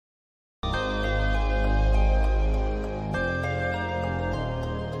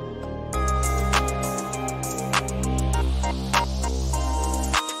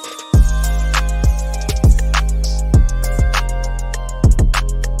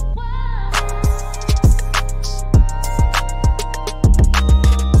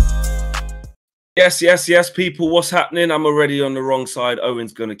Yes, yes, yes, people. What's happening? I'm already on the wrong side.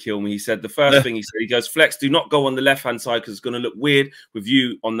 Owen's going to kill me. He said the first thing he said, he goes, Flex, do not go on the left-hand side because it's going to look weird with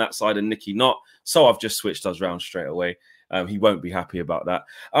you on that side and Nikki not. So I've just switched us round straight away. He won't be happy about that.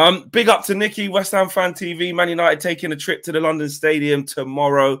 Big up to Nikki, West Ham Fan TV. Man United taking a trip to the London Stadium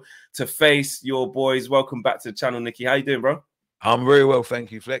tomorrow to face your boys. Welcome back to the channel, Nikki. How you doing, bro? I'm very well,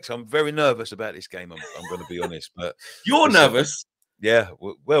 thank you, Flex. I'm very nervous about this game. I'm going to be honest, but you're nervous. Yeah,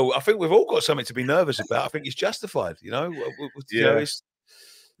 well, I think we've all got something to be nervous about. I think it's justified, you know. You know, it's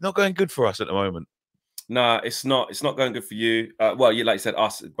not going good for us at the moment. Nah, it's not. It's not going good for you. Well, you like you said,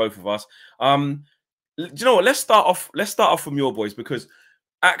 us, both of us. Do you know what? Let's start off. Let's start off from your boys because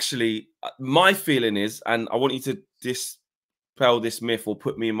actually, my feeling is, and I want you to dispel this myth or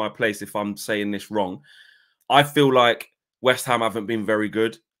put me in my place if I'm saying this wrong. I feel like West Ham haven't been very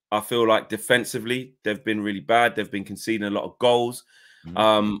good. I feel like defensively, they've been really bad. They've been conceding a lot of goals.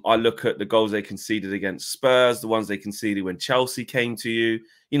 I look at the goals they conceded against Spurs, the ones they conceded when Chelsea came to you.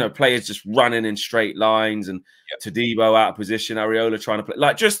 You know, players just running in straight lines and Todibo out of position, Areola trying to play.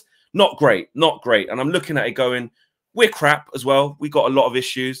 Like, just not great, not great. And I'm looking at it going, we're crap as well. We got a lot of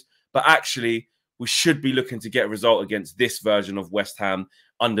issues. But actually, we should be looking to get a result against this version of West Ham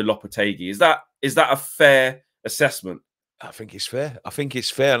under Lopetegui. Is that a fair assessment? I think it's fair. I think it's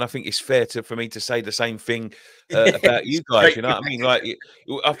fair, and I think it's fair for me to say the same thing about you guys. You know what I mean? Like,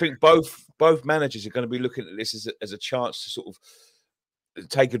 I think both managers are going to be looking at this as a chance to sort of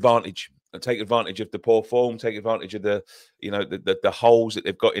take advantage of the poor form, take advantage of the the holes that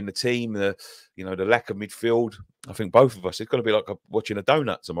they've got in the team, the lack of midfield. I think both of us, it's going to be like watching a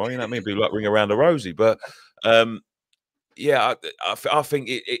donut tomorrow. You know what I mean? Be like ring around the rosy, but yeah, I think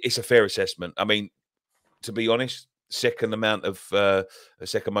it's a fair assessment. I mean, to be honest. Second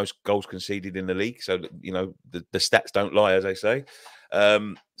most goals conceded in the league. So, you know, the stats don't lie, as they say.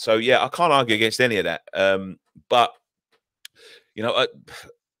 So, yeah, I can't argue against any of that. But, you know,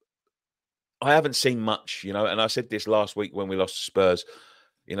 I haven't seen much, you know, and I said this last week when we lost to Spurs.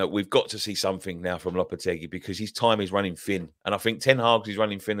 You know, we've got to see something now from Lopetegui because his time is running thin. And I think Ten Hag is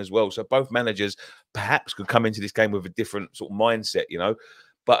running thin as well. So both managers perhaps could come into this game with a different sort of mindset, you know.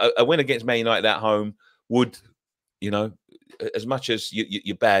 But a win against Man United at home would... You know, as much as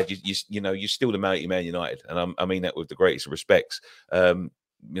you're bad, you know, you're still the Man United, and I mean that with the greatest of respects. You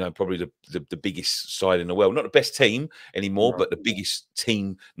know, probably the biggest side in the world, not the best team anymore, but the biggest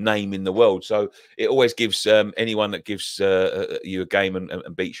team name in the world. So it always gives anyone that gives you a game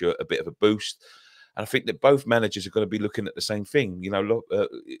and beats you a bit of a boost. And I think that both managers are going to be looking at the same thing. You know, look,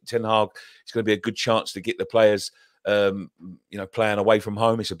 Ten Hag is going to be a good chance to get the players, you know, playing away from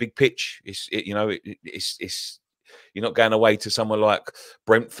home. It's a big pitch. It's you're not going away to somewhere like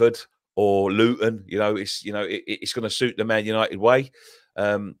Brentford or Luton. You know, it's going to suit the Man United way.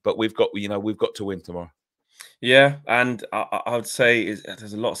 But we've got to win tomorrow. Yeah, and I would say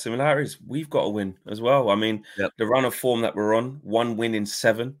there's a lot of similarities. We've got to win as well. I mean, the run of form that we're on, 1 win in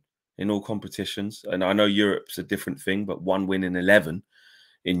 7 in all competitions. And I know Europe's a different thing, but 1 win in 11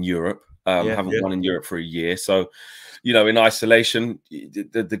 in Europe. Haven't won in Europe for a year. So, you know, in isolation,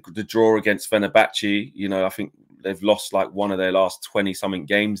 the draw against Fenerbahce, you know, I think they've lost like one of their last 20-something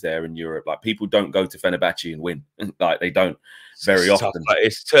games there in Europe. Like, people don't go to Fenerbahce and win. Like, they don't very often.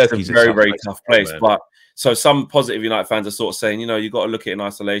 It's Turkey's a very, very tough place. But so some positive United fans are sort of saying, you know, you've got to look at it in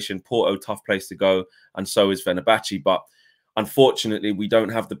isolation. Porto, tough place to go, and so is Fenerbahce. But unfortunately, we don't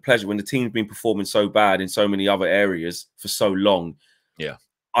have the pleasure when the team's been performing so bad in so many other areas for so long. Yeah,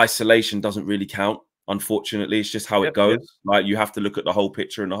 isolation doesn't really count. Unfortunately, it's just how it goes. Like, you have to look at the whole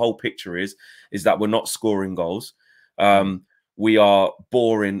picture, and the whole picture is that we're not scoring goals. We are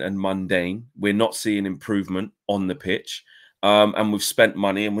boring and mundane. We're not seeing improvement on the pitch, and we've spent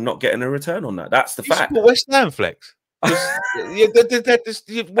money and we're not getting a return on that. That's the fact. West Ham, Flex.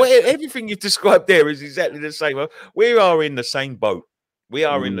 Everything you've described there is exactly the same. We are in the same boat. We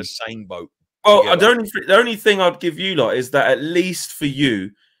are in the same boat. Well, the only thing I'd give you lot is that at least for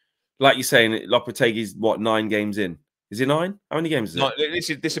you, like you're saying, Lopetegui's what, 9 games in? Is he 9? How many games is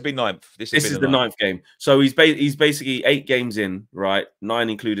it? This would be 9th. This is the 9th game. So he's basically 8 games in, right? 9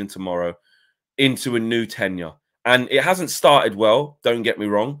 including tomorrow, into a new tenure. And it hasn't started well, don't get me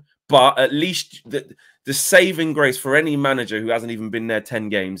wrong, but at least the saving grace for any manager who hasn't even been there 10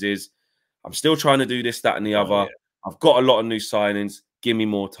 games is, I'm still trying to do this, that, and the other. I've got a lot of new signings. Give me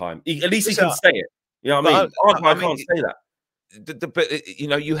more time. At least he can say it. You know what I mean? I can't say that. But you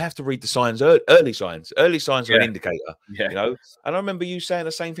know, you have to read the signs, early signs. Early signs are an indicator. You know, and I remember you saying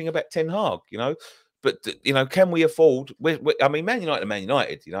the same thing about Ten Hag. You know, but you know, can we afford? I mean, Man United are Man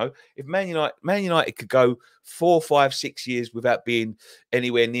United. You know, if Man United could go 4, 5, 6 years without being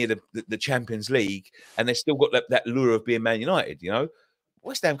anywhere near the Champions League, and they've still got that lure of being Man United. You know,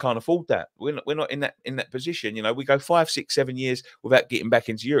 West Ham can't afford that. We're not in that position. You know, we go 5, 6, 7 years without getting back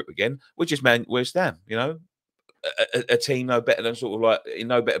into Europe again. We're just West Ham. You know, a team no better than sort of like in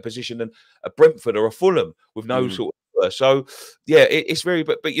no better position than a Brentford or a Fulham with no sort of. So yeah, it's very.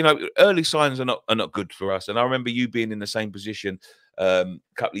 But you know, early signs are not good for us. And I remember you being in the same position a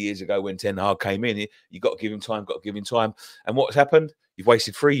couple of years ago when Ten Hag came in. You got to give him time. Got to give him time. And what's happened? You've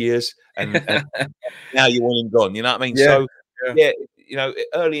wasted 3 years, and now you want him gone. You know what I mean? Yeah. So yeah, you know,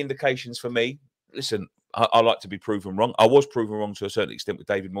 early indications for me. Listen, I like to be proven wrong. I was proven wrong to a certain extent with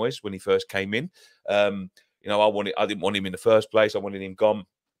David Moyes when he first came in. You know, I didn't want him in the first place. I wanted him gone.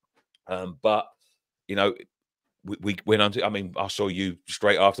 But you know, we went on to. I mean, I saw you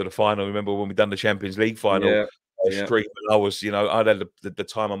straight after the final. Remember when we done the Champions League final? Stream. I was, you know, I'd had the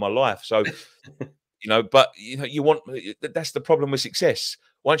time of my life. So, you know, but you know, you want. That's the problem with success.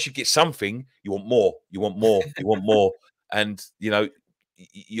 Once you get something, you want more. You want more. You want more. And you know,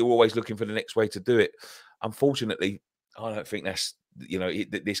 you're always looking for the next way to do it. Unfortunately, I don't think that's, you know,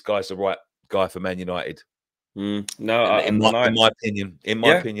 this guy's the right guy for Man United. No, in my opinion,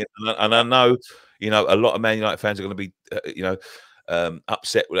 and I know, you know, a lot of Man United fans are going to be, you know,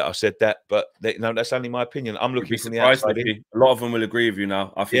 upset that I said that, but no, that's only my opinion. I'm looking from the outside in. A lot of them will agree with you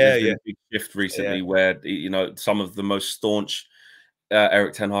now. I think there's been a big shift recently where, you know, some of the most staunch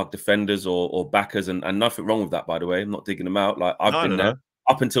Eric Ten Hag defenders or backers, and nothing wrong with that, by the way. I'm not digging them out. Like I've been there.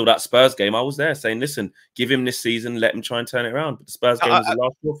 Up until that Spurs game, I was there saying, listen, give him this season, let him try and turn it around. But the Spurs game was the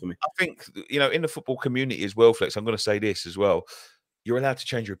last straw for me. I think, you know, in the football community as well, Flex, I'm going to say this as well. You're allowed to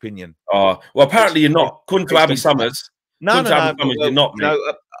change your opinion. Well, apparently you're not. According to Abby Summers. No, you're not, mate.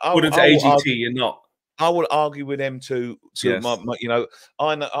 According to AGT, you're not. I will argue with them to you know,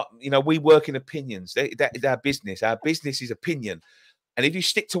 you know, we work in opinions. That's our business. Our business is opinion. And if you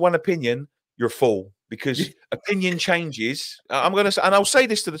stick to one opinion, you're a fool, because opinion changes. And I'll say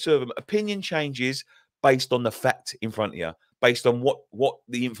this to the two of them: opinion changes based on the fact in front of you, based on what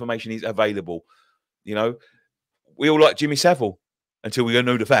the information is available. You know, we all like Jimmy Savile until we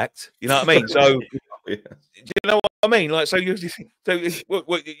know the fact. You know what I mean? So, do you know what I mean? Like, so if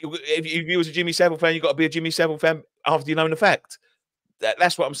you was a Jimmy Savile fan, you got to be a Jimmy Savile fan after you know the fact.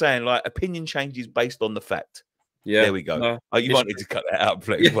 That's what I'm saying. Like, opinion changes based on the fact. Yeah, there we go. No, you wanted to cut that out,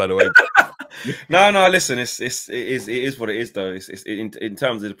 Flex, by the way. No. Listen, it is what it is, though. It's in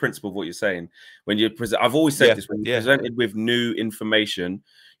terms of the principle of what you're saying. When you present, I've always said this: when you're presented with new information,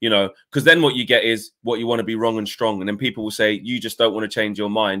 you know, because then what you get is what you want to be wrong and strong, and then people will say you just don't want to change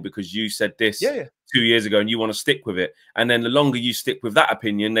your mind because you said this 2 years ago and you want to stick with it. And then the longer you stick with that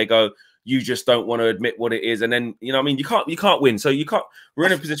opinion, they go, you just don't want to admit what it is. And then, you know what I mean, you can't win. So you can't. We're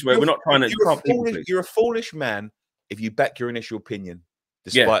in a position where we're not trying to. You're a foolish man if you back your initial opinion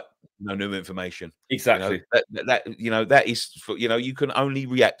despite no new information. Exactly. You know, that is, you know, you can only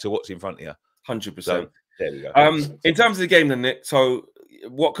react to what's in front of you. 100%. So, there we go. In terms of the game then, Nick, so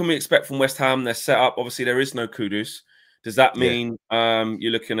what can we expect from West Ham? They're set up. Obviously, there is no Kudus. Does that mean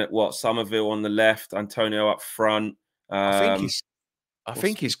you're looking at what? Somerville on the left, Antonio up front? I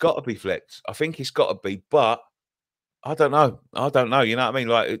think he's got to be Flex. I think he's got to be, but I don't know. You know what I mean?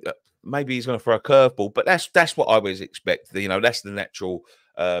 Like, maybe he's going to throw a curveball, but that's what I always expect. You know, that's the natural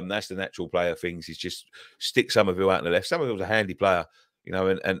player things. Is just stick Somerville out on the left. Somerville's a handy player, you know,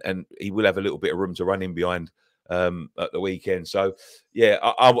 and he will have a little bit of room to run in behind at the weekend. So yeah,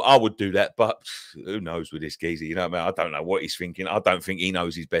 I would do that, but who knows with this geezer? You know what I mean? I don't know what he's thinking. I don't think he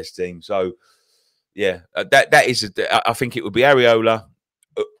knows his best team. So yeah, that is. I think it would be Areola.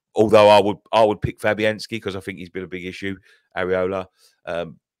 Although I would pick Fabianski because I think he's been a big issue. Areola.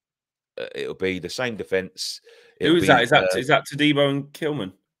 It'll be the same defense. Who is that? Is that Todibo and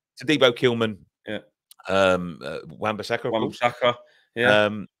Kilman? Todibo, Kilman. Yeah. Wan-Bissaka. Wan-Bissaka. Yeah.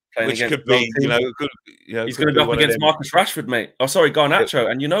 Which could be, you know, he's going to go up against Marcus Rashford, mate. Oh, sorry, Garnacho.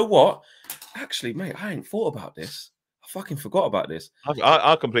 And you know what? Actually, mate, I ain't thought about this. I fucking forgot about this.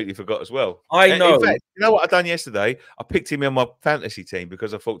 I completely forgot as well. I know. In fact, you know what I done yesterday? I picked him in my fantasy team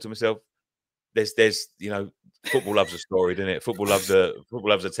because I thought to myself, there's you know, football loves a story, doesn't it? Football loves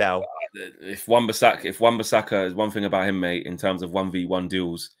a tale. If Wan-Bissaka is one thing about him, mate, in terms of 1v1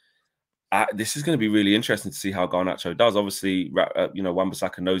 duels, this is going to be really interesting to see how Garnacho does. Obviously, you know,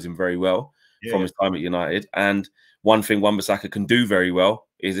 Wan-Bissaka knows him very well from his time at United. And one thing Wan-Bissaka can do very well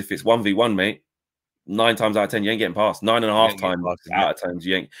is if it's 1v1, mate, 9 times out of 10, you ain't getting past. 9.5 times out of 10,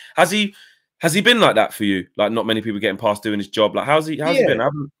 you ain't. Has he Has he been like that for you? Like not many people getting past doing his job. Like how's he been? I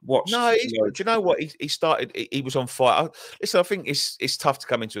haven't watched. No, do you know what? He started. He was on fire. Listen, I think it's tough to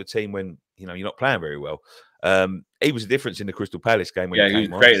come into a team when you're not playing very well. He was a difference in the Crystal Palace game when he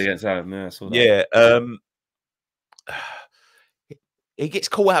came was on. great against them. Yeah, I saw that. Yeah. He gets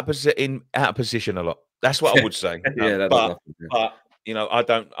caught out of position a lot. That's what I would say. But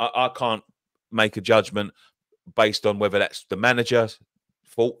I can't make a judgment based on whether that's the manager's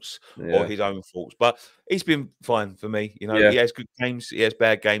faults or his own faults. But he's been fine for me. He has good games, he has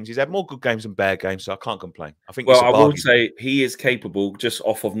bad games. He's had more good games than bad games, so I can't complain. I think. Well, I will say he is capable, just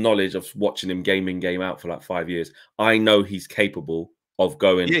off of knowledge of watching him game in, game out for like 5 years. I know he's capable of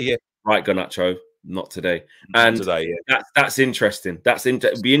going. Right, Garnacho. Not today, and that's interesting.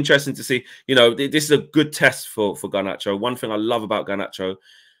 It'd be interesting to see. This is a good test for Garnacho. One thing I love about Garnacho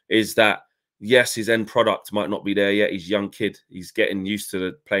is that yes, his end product might not be there yet. He's a young kid. He's getting used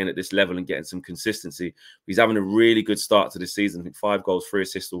to playing at this level and getting some consistency. He's having a really good start to this season. I think 5 goals, 3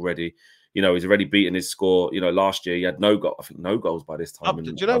 assists already. He's already beaten his score. Last year he had no goals by this time.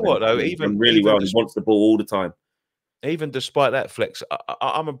 Do you know what though? Even really well. He wants the ball all the time. Even despite that, Flex,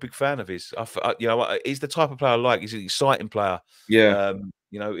 I'm a big fan of his. He's the type of player I like. He's an exciting player. Yeah.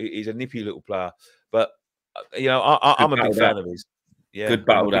 He's a nippy little player. But I'm a big fan of his. Yeah, good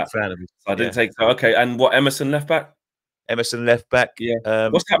battle. I'm a big fan of his. I didn't take that. Okay, and what Emerson left back? Emerson left back. Yeah.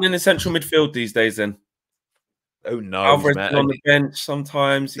 What's happening in central midfield these days then? Who knows, Alvarez man? On the bench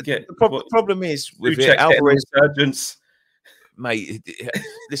sometimes. The problem is with Alvarez, mate.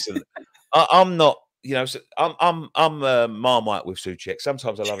 Listen, I'm not. I'm Marmite with Souček.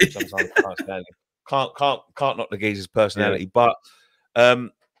 Sometimes I love him, sometimes I can't stand him. Can't knock the geezer's personality, but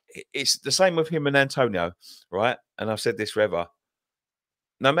it's the same with him and Antonio, right? And I've said this forever.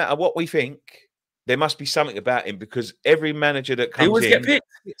 No matter what we think, there must be something about him because every manager that comes in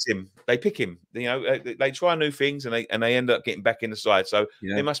picks him. They pick him. They try new things and they end up getting back in the side. So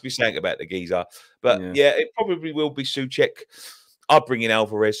there must be something about the geezer. But it probably will be Souček. I'll bring in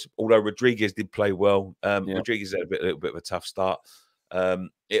Alvarez, although Rodriguez did play well. Rodriguez had a little bit of a tough start.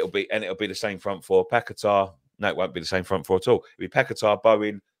 It'll be the same front four. Paquetá, no, it won't be the same front four at all. It'll be Paquetá,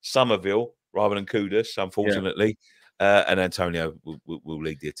 Bowen, Somerville, rather than Kudus, unfortunately. And Antonio will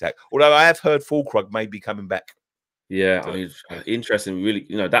lead the attack. Although I have heard Fulkrug may be coming back. Yeah, I mean, interesting. Really,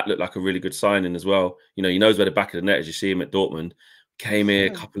 that looked like a really good signing as well. He knows where the back of the net is. You see him at Dortmund. Came here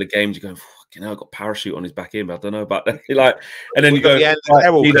a couple of games. You're going, fucking hell, got parachute on his back in, but I don't know about that. And then you go,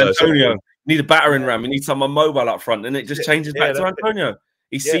 need Antonio, need a battering ram. You need someone mobile up front, and it just changes back to Antonio.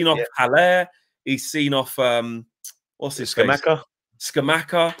 He's seen off Haller. He's seen off what's his Scamacca.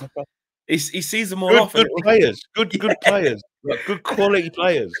 He sees them all off. Good players, good players, good quality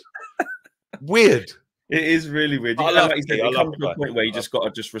players. Weird. It is really weird. Like you said, it comes to a point where you just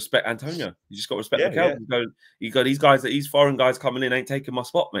got to respect Antonio. You just got to respect Mikel. You got these guys, these foreign guys coming in, ain't taking my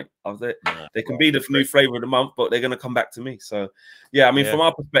spot, mate. They can be the new flavour of the month, but they're going to come back to me. So, yeah, I mean, from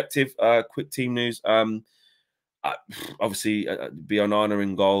our perspective, quick team news. Obviously, Bionana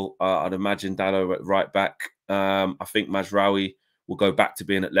in goal. I'd imagine Dallo at right back. I think Mazraoui will go back to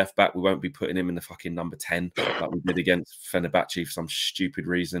being at left back. We won't be putting him in the fucking number 10 like we did against Fenerbahce for some stupid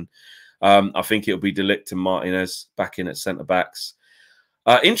reason. I think it'll be De Ligt and Martinez back in at centre backs.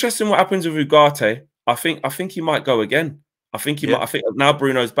 Interesting what happens with Ugarte. I think he might go again. I think he might. I think now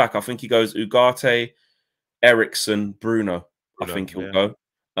Bruno's back. I think he goes Ugarte, Eriksson, Bruno. I think he'll go.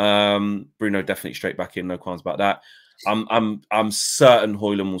 Bruno definitely straight back in. No qualms about that. I'm certain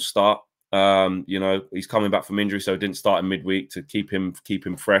Højlund will start. He's coming back from injury, so didn't start in midweek to keep him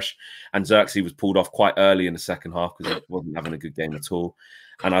fresh. And Xerxes was pulled off quite early in the second half because he wasn't having a good game at all.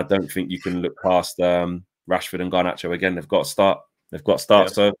 And I don't think you can look past Rashford and Garnacho again. They've got to start. Yeah.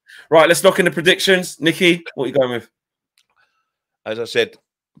 So, right, let's lock in the predictions. Nicky, what are you going with? As I said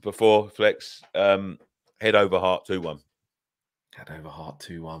before, Flex, head over heart 2-1. Head over heart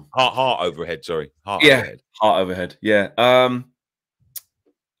 2-1. Heart overhead, sorry. Heart overhead. Heart overhead. Yeah.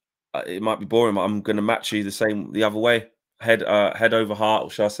 It might be boring, but I'm going to match you the other way. Head over heart, or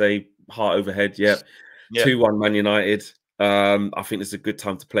shall I say heart overhead? Yeah. 2-1 Man United. I think it's a good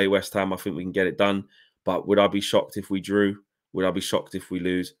time to play West Ham. I think we can get it done. But would I be shocked if we drew? Would I be shocked if we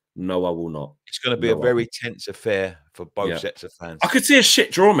lose? No, I will not. It's going to be a very tense affair for both sets of fans. I could see a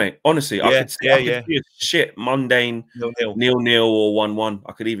shit draw, mate. Honestly, I could see a shit mundane 0-0 or 1-1.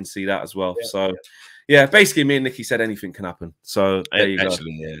 I could even see that as well. Yeah, basically, me and Nicky said anything can happen. So there you go.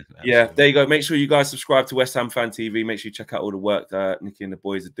 Yeah, there you go. Make sure you guys subscribe to West Ham Fan TV. Make sure you check out all the work that Nicky and the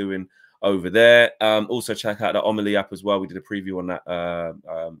boys are doing over there. Also check out the Omeli app as well. We did a preview on that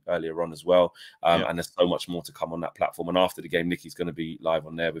earlier on as well. Yeah. And there's so much more to come on that platform. And after the game, Nicky's going to be live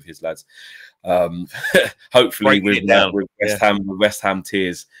on there with his lads. Hopefully with West Ham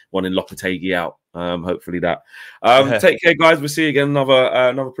tears wanting Lopetegui out. Hopefully that. Take care, guys. We'll see you again.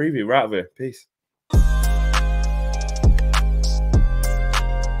 Another preview. Right out of here. Peace.